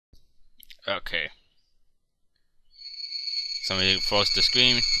Okay. Somebody forced the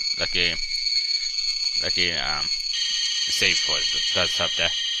screen like a save point. That's up there.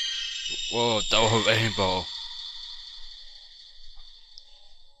 Whoa, double rainbow.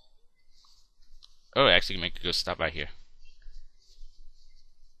 Oh, actually make a good stop right here.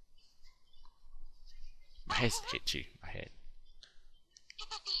 My head hit you. My head.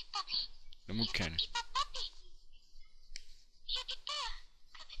 The moon cannon.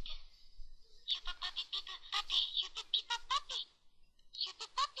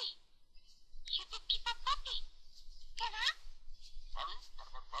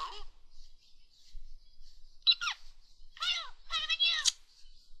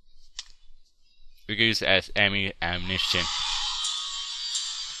 We can use it as ammunition.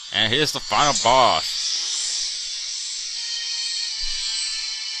 And here's the final boss.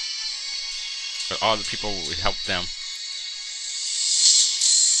 For all the people we helped them.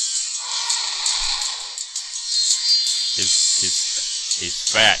 He's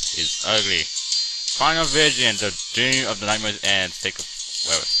fat, he's ugly. Final vision, the dream of the nightmare's end. Take a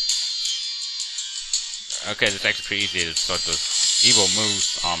whatever. Okay, this is actually pretty easy to start those evil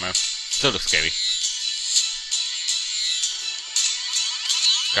moves on him. Still looks scary.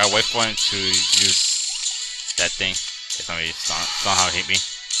 Gotta wait for him to use that thing. If somebody somehow hit me.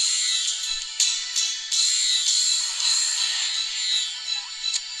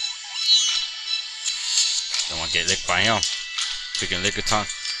 Don't want to get licked by him. Freaking lick a tongue.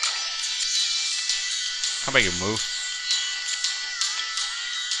 How about you move?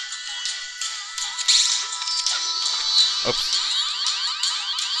 Oops.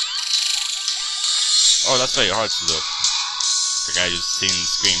 Oh, that's very hard to do. The guy just seen the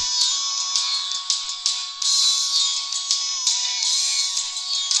screen.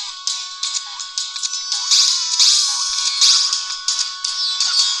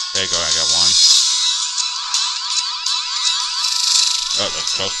 There you go, I got one. Oh,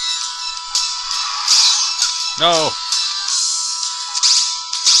 that's close. No!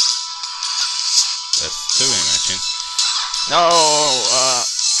 That's two animation. No!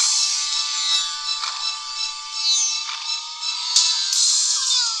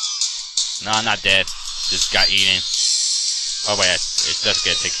 No, I'm not dead. Just got eaten. Oh wait, it's just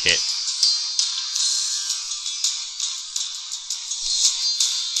gonna take a hit.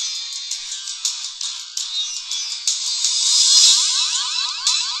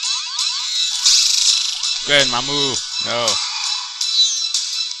 Good, my move. No.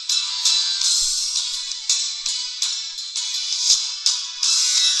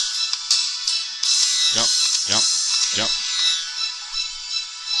 Jump, jump, jump.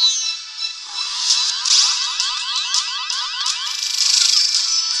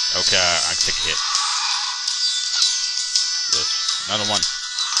 Okay, I take a hit. Yes, another one.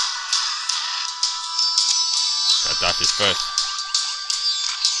 Gotta dodge this first.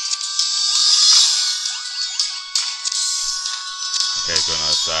 Okay, go on the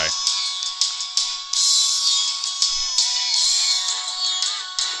other side.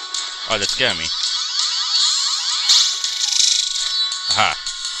 Oh, that scared me. Aha.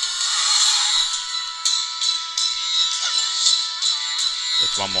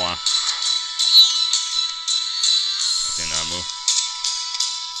 Just one more. That's another move.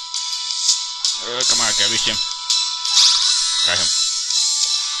 Come on, I can reach him. Got him.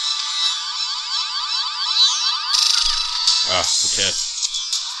 Ah, who cares?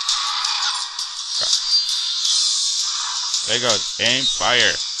 There you go. Aim,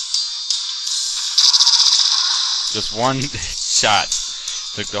 fire. Just one shot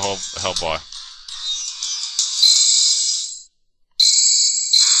took the whole hell bar.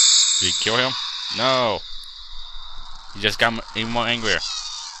 Did he kill him? No. He just got even more angrier.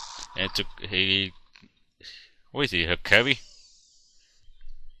 And it took what is he? Her Kirby?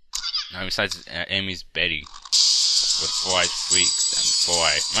 Now besides Amy's Betty with 4-eyed freaks and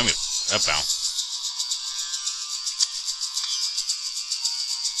 4-eyed. Maybe Upbound.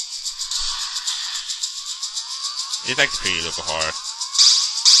 It's actually pretty little hard.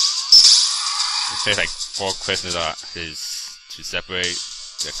 It says like 4 questions are his to separate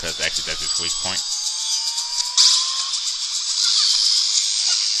because actually that's his weak point.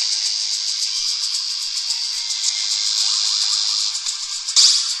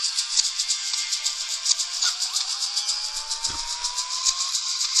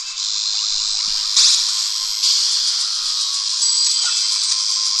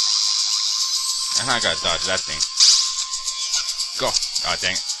 And I gotta dodge that thing. Go! Oh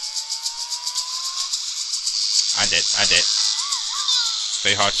dang it. I did.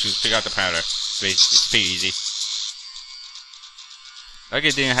 Very hard to pick out the powder. It's pretty easy. Like I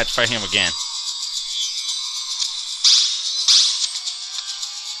didn't have to fight him again.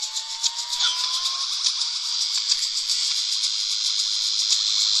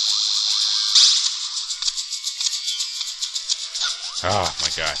 Oh my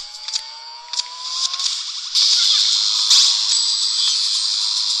god.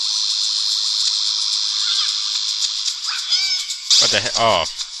 What the heck? Oh,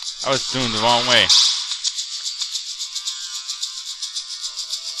 I was doing the wrong way.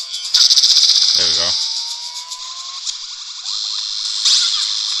 There we go.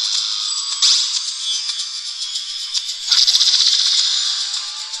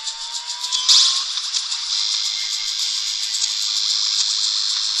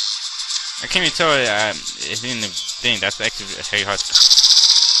 I can't even tell it's in the thing. That's actually very hard to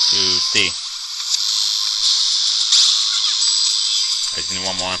see. I just need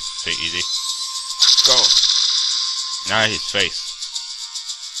one more. Pretty easy. Go. Now his face.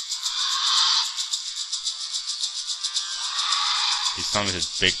 He's some of his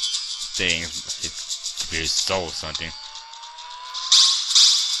big things. His soul or something.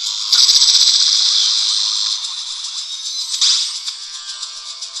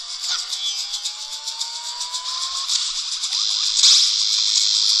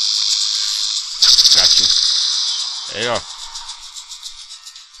 Got you. There you go.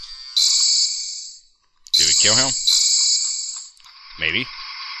 Did we kill him? Maybe.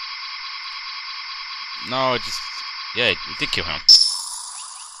 No, it just... Yeah, it did kill him.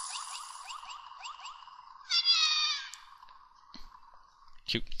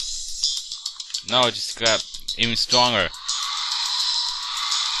 Cute. No, it just got even stronger.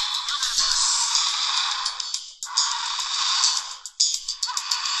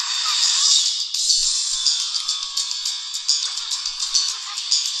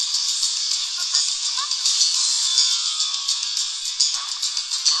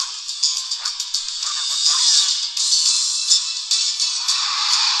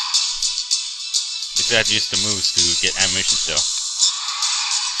 You have to use the moves to get animation still.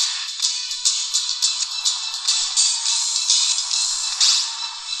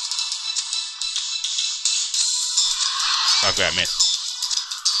 Oh god, I missed.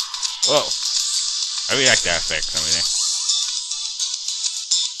 Whoa! I really like that effect and everything.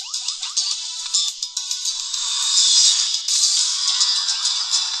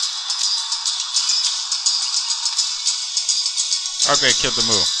 Okay, killed the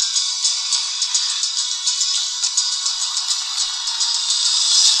move.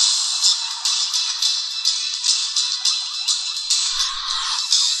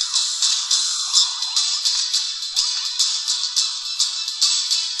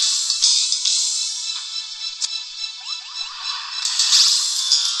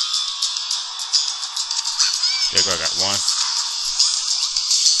 There you go, I got one.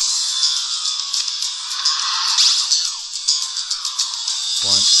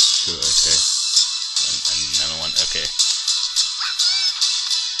 One, two, okay. And another one, okay.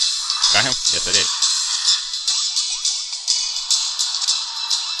 Got him? Yes, I did.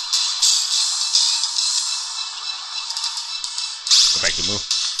 Go back to move.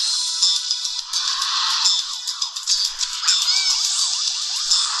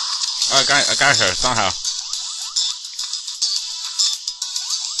 Oh, I got her somehow.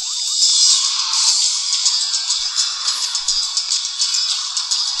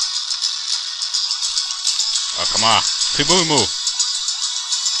 Oh, come on. Keep move.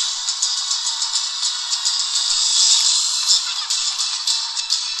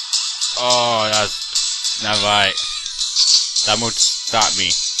 Oh, that's not right. That move stopped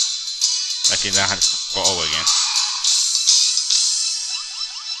me. Actually, now I have to go over again.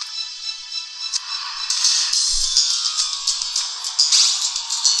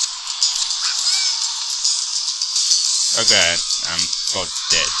 Okay, I'm both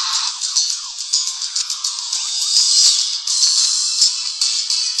dead.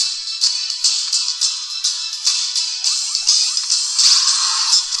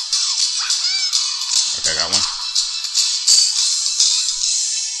 Okay, I got one.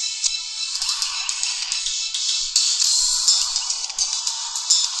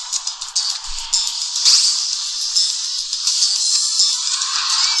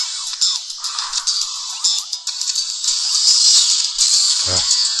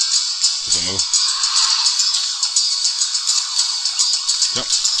 Good move. Jump.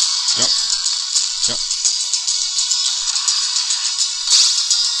 Jump. Jump.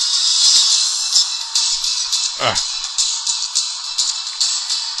 I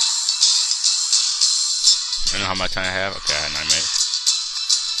don't know how much time I have. Okay, I have 9 minutes.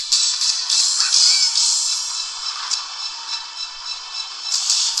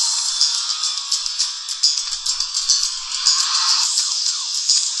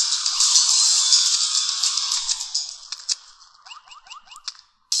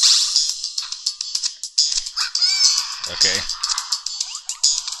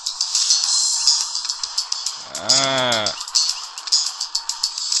 Ah.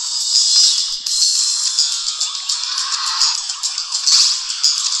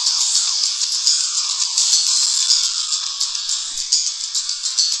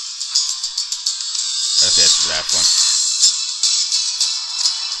 That's it, the last one.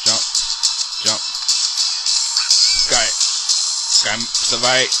 Jump. Jump. Got it. Got him.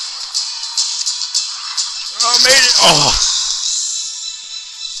 Survive. Oh, made it. Oh.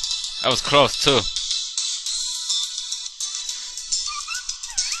 That was close, too.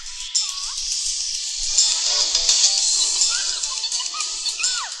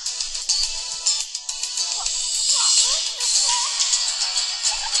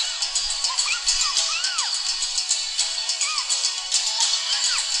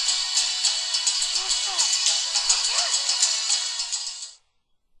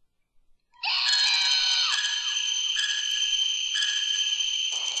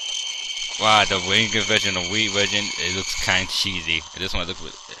 Wow, the winged version, the Wii version, it looks kind of cheesy. This one looks,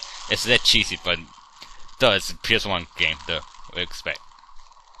 it's that cheesy, but duh, it's a PS1 game. Duh, what do you expect?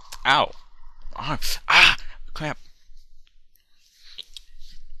 Ow! Ah! Crap!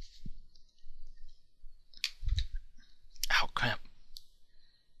 Ow! Crap!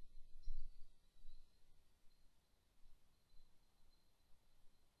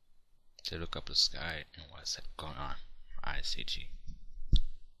 To look up the sky and what's going on? ICG.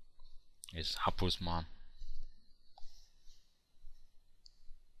 It's Hapu's mom.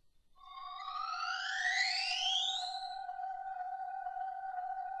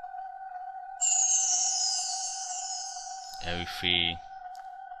 Every free.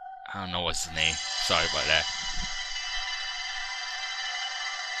 I don't know what's his name. Sorry about that.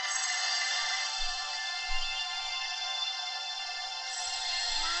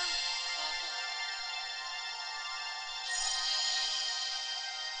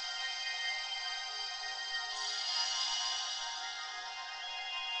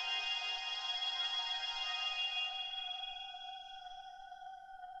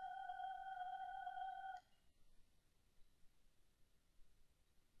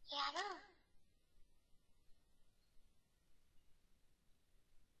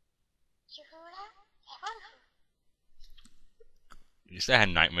 You still had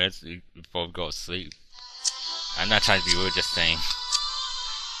nightmares before we go to sleep. I'm not trying to be rude, just saying.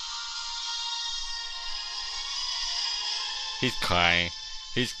 He's crying.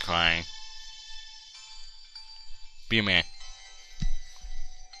 He's crying. Be a man.